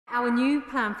Our new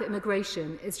plan for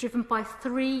immigration is driven by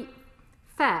three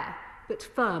fair but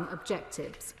firm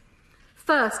objectives.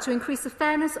 First, to increase the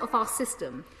fairness of our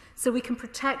system so we can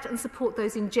protect and support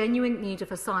those in genuine need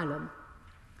of asylum.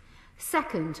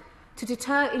 Second, to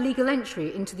deter illegal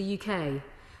entry into the UK,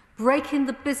 breaking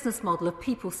the business model of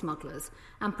people smugglers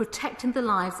and protecting the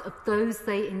lives of those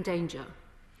they endanger.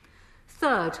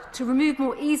 Third, to remove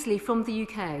more easily from the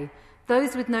UK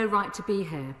those with no right to be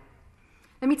here.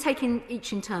 Let me take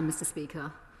each in turn, Mr.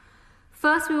 Speaker.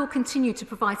 First, we will continue to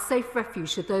provide safe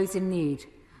refuge to those in need,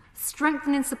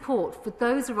 strengthening support for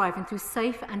those arriving through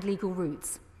safe and legal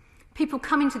routes. People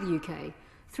coming to the UK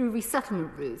through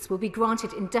resettlement routes will be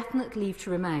granted indefinite leave to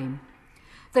remain.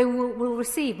 They will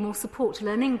receive more support to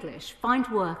learn English, find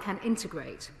work and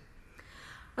integrate.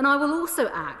 And I will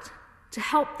also act to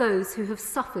help those who have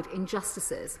suffered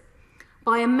injustices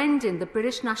by amending the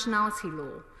British nationality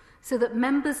law so that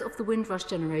members of the Windrush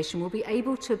generation will be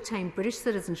able to obtain British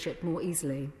citizenship more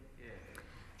easily.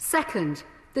 Second,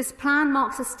 this plan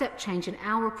marks a step change in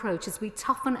our approach as we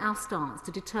toughen our stance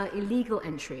to deter illegal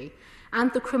entry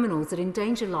and the criminals that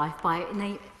endanger life by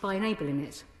enabling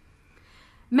it.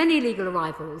 Many illegal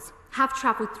arrivals have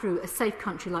travelled through a safe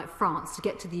country like France to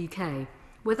get to the UK,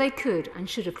 where they could and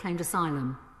should have claimed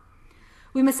asylum.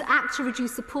 We must act to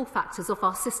reduce the pull factors of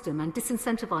our system and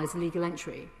disincentivise illegal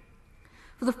entry.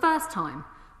 For the first time,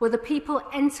 whether people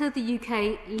enter the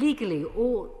UK legally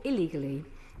or illegally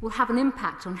will have an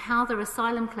impact on how their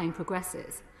asylum claim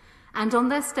progresses and on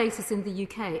their status in the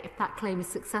UK if that claim is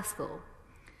successful.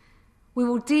 We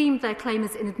will deem their claim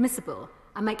as inadmissible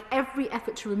and make every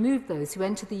effort to remove those who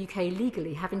enter the UK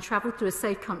legally, having travelled through a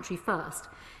safe country first,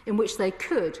 in which they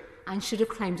could and should have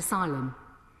claimed asylum.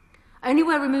 Only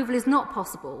where removal is not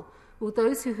possible will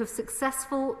those who have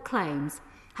successful claims,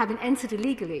 having entered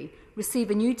illegally,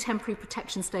 receive a new temporary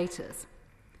protection status.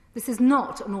 This is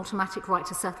not an automatic right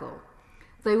to settle.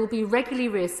 They will be regularly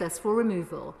reassessed for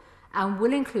removal and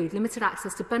will include limited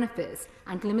access to benefits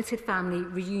and limited family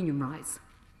reunion rights.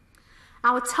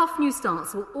 Our tough new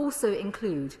stance will also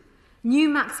include new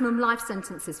maximum life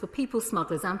sentences for people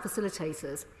smugglers and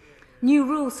facilitators, new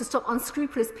rules to stop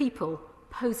unscrupulous people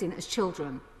posing as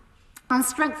children, and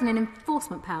strengthening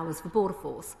enforcement powers for Border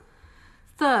Force.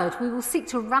 Third, we will seek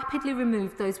to rapidly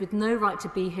remove those with no right to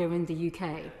be here in the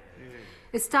UK,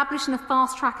 establishing a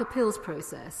fast-track appeals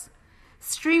process,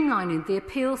 streamlining the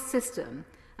appeals system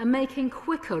and making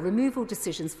quicker removal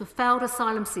decisions for failed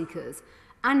asylum seekers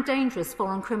and dangerous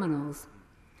foreign criminals.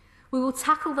 We will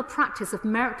tackle the practice of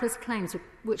meritless claims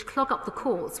which clog up the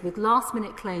courts with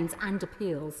last-minute claims and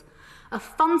appeals, a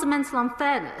fundamental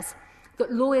unfairness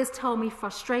that lawyers tell me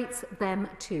frustrates them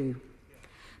too.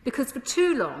 Because for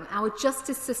too long, our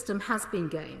justice system has been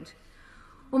gamed.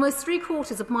 Almost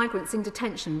 3/4 of migrants in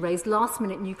detention raise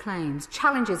last-minute new claims,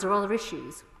 challenges or other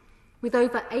issues, with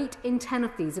over 8 in 10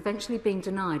 of these eventually being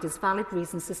denied as valid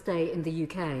reasons to stay in the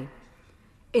UK.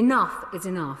 Enough is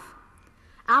enough.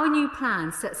 Our new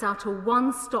plan sets out a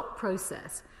one-stop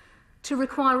process to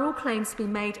require all claims to be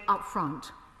made up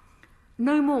front.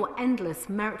 No more endless,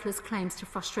 meritless claims to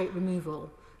frustrate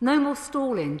removal. No more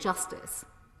stalling justice.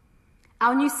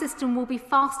 Our new system will be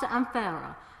faster and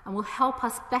fairer and will help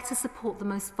us better support the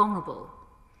most vulnerable.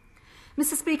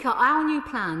 Mr. Speaker, our new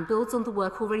plan builds on the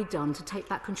work already done to take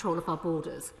back control of our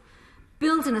borders,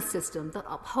 building a system that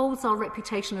upholds our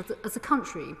reputation as a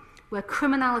country where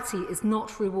criminality is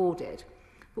not rewarded,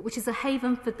 but which is a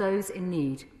haven for those in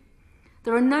need.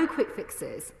 There are no quick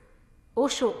fixes or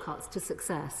shortcuts to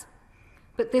success,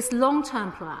 but this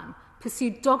long-term plan,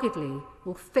 pursued doggedly,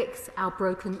 will fix our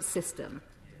broken system.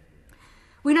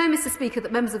 We know, Mr. Speaker,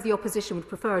 that members of the opposition would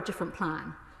prefer a different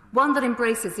plan, one that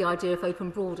embraces the idea of open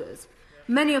borders.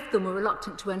 Many of them were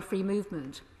reluctant to end free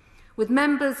movement, with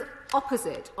members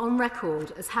opposite on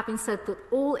record as having said that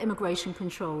all immigration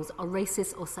controls are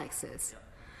racist or sexist.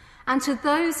 And to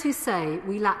those who say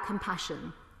we lack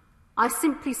compassion, I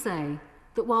simply say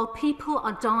that while people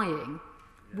are dying,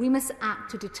 we must act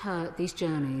to deter these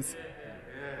journeys.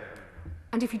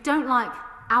 And if you don't like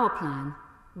our plan,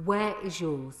 where is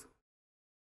yours?